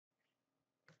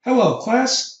Hello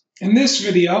class. In this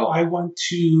video I want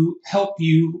to help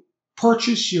you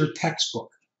purchase your textbook.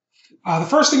 The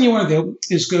first thing you want to do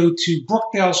is go to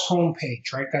Brookdale's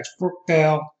homepage, right? That's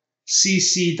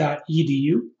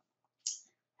brookdalecc.edu,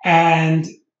 and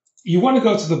you want to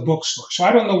go to the bookstore. So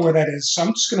I don't know where that is, so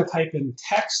I'm just going to type in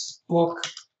textbook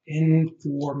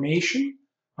information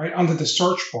right under the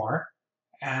search bar,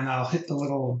 and I'll hit the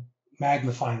little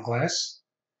magnifying glass.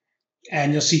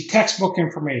 And you'll see textbook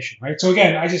information, right? So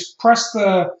again, I just press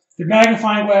the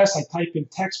magnifying glass, I type in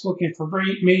textbook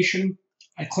information,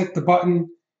 I click the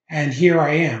button, and here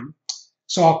I am.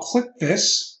 So I'll click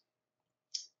this,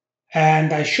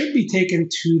 and I should be taken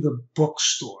to the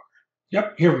bookstore.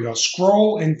 Yep, here we go,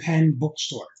 Scroll and Pen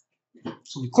Bookstore.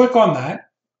 So we click on that,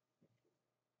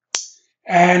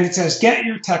 and it says, get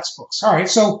your textbooks. All right,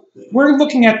 so we're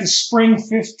looking at the spring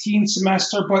 15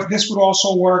 semester, but this would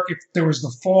also work if there was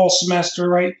the fall semester,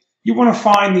 right? You want to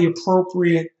find the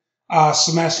appropriate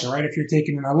semester, right? If you're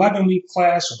taking an 11-week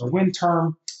class or the wind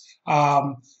term.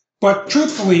 But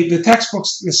truthfully, the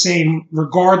textbook's the same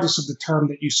regardless of the term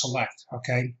that you select,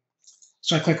 okay?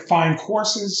 So I click Find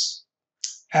Courses.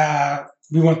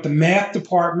 We want the math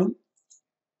department.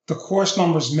 The course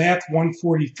number is Math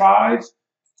 145.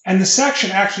 And the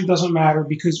section actually doesn't matter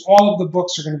because all of the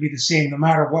books are going to be the same no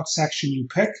matter what section you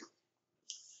pick.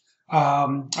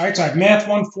 All right, so I have Math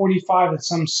 145 in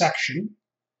some section.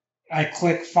 I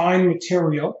click Find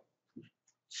Material.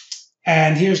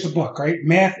 And here's the book, right?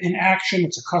 Math in Action.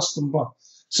 It's a custom book.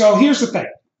 So here's the thing.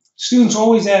 Students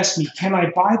always ask me, can I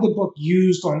buy the book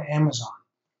used on Amazon?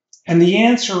 And the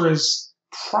answer is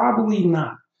probably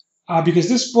not. Because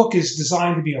this book is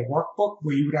designed to be a workbook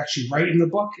where you would actually write in the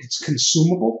book. It's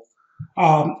consumable.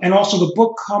 And also the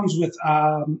book comes with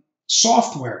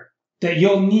software that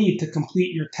you'll need to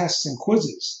complete your tests and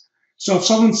quizzes. So if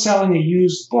someone's selling a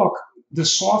used book, the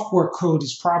software code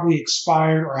is probably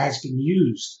expired or has been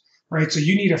used, right? So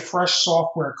you need a fresh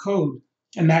software code,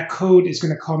 and that code is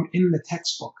going to come in the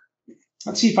textbook.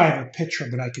 Let's see if I have a picture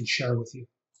that I can share with you.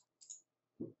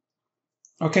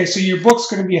 Okay, so your book's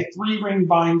going to be a 3-ring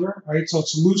binder, right? So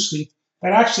it's loose leaf.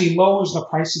 That actually lowers the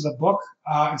price of the book.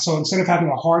 And so instead of having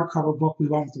a hardcover book, we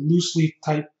went with a loose leaf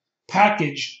type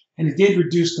package, and it did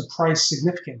reduce the price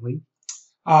significantly.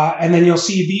 And then you'll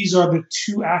see these are the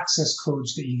 2 access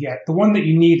codes that you get. The one that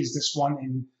you need is this one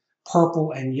in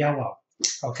purple and yellow.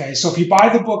 Okay, so if you buy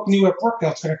the book new at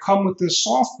Brookdale, it's going to come with this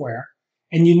software,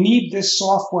 and you need this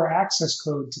software access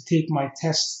code to take my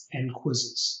tests and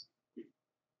quizzes.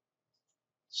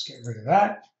 Let's get rid of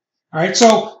that. All right,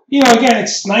 so, again,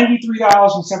 it's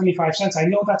 $93.75. I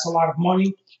know that's a lot of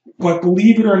money, but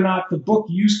believe it or not, the book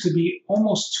used to be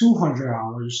almost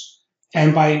 $200.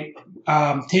 And by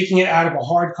taking it out of a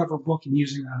hardcover book and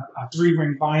using a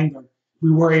 3-ring binder,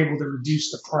 we were able to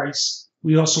reduce the price.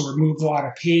 We also removed a lot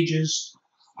of pages.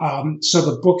 So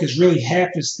the book is really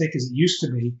half as thick as it used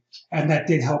to be, and that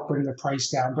did help bring the price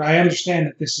down. But I understand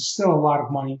that this is still a lot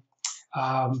of money.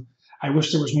 I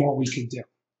wish there was more we could do.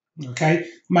 Okay,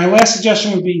 my last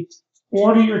suggestion would be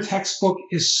order your textbook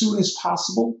as soon as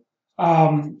possible.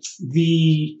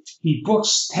 The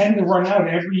books tend to run out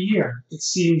every year. It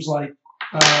seems like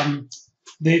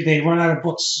they run out of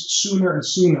books sooner and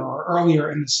sooner or earlier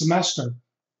in the semester.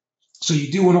 So you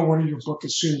do want to order your book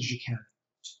as soon as you can.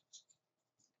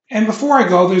 And before I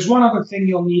go, there's one other thing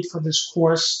you'll need for this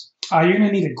course. You're going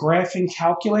to need a graphing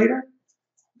calculator.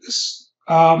 This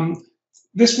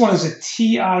one is a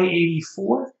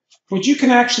TI-84. But you can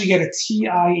actually get a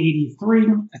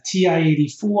TI-83, a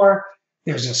TI-84.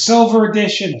 There's a silver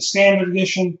edition, a standard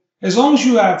edition. As long as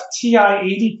you have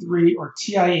TI-83 or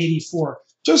TI-84,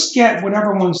 just get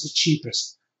whatever one's the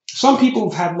cheapest. Some people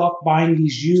have had luck buying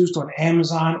these used on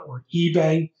Amazon or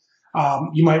eBay.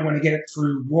 You might want to get it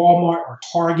through Walmart or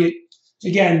Target.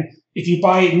 Again, if you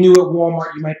buy it new at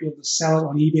Walmart, you might be able to sell it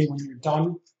on eBay when you're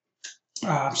done.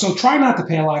 So try not to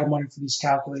pay a lot of money for these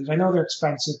calculators. I know they're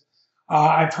expensive.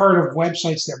 I've heard of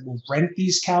websites that will rent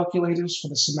these calculators for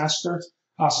the semester.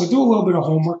 So do a little bit of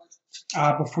homework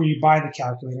before you buy the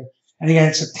calculator. And again,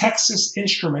 it's a Texas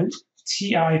Instrument,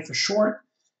 TI for short,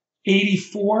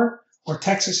 84, or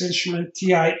Texas Instrument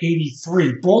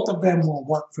TI-83. Both of them will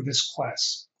work for this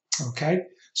class. Okay,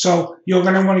 so you're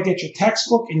going to want to get your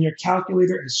textbook and your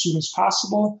calculator as soon as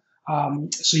possible,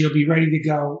 so you'll be ready to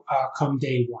go come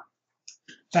day 1.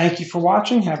 Thank you for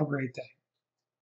watching. Have a great day.